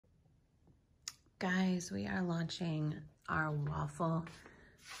Guys, we are launching our Waffle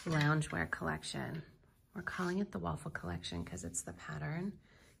Loungewear collection. We're calling it the Waffle Collection because it's the pattern.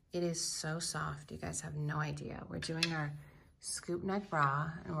 It is so soft, you guys have no idea. We're doing our scoop neck bra,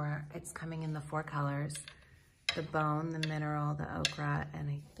 and it's coming in the 4 colors. The bone, the mineral, the ochre, and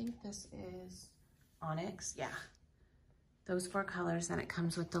I think this is onyx, yeah. Those 4 colors, and it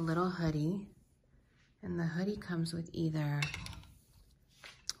comes with the little hoodie. And the hoodie comes with either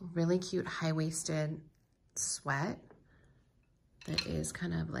really cute high-waisted sweat that is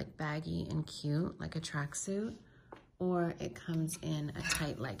kind of like baggy and cute, like a tracksuit, or it comes in a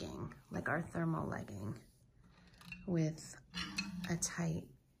tight legging, like our thermal legging with a tight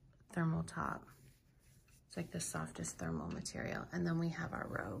thermal top. It's like the softest thermal material. And then we have our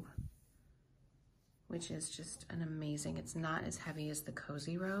robe, which is just an amazing, it's not as heavy as the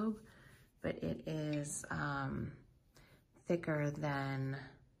cozy robe, but it is thicker than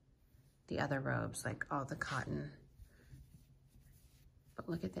the other robes, like all the cotton. But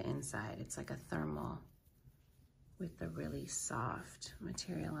look at the inside. It's like a thermal with the really soft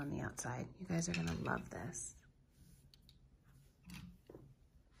material on the outside. You guys are gonna love this.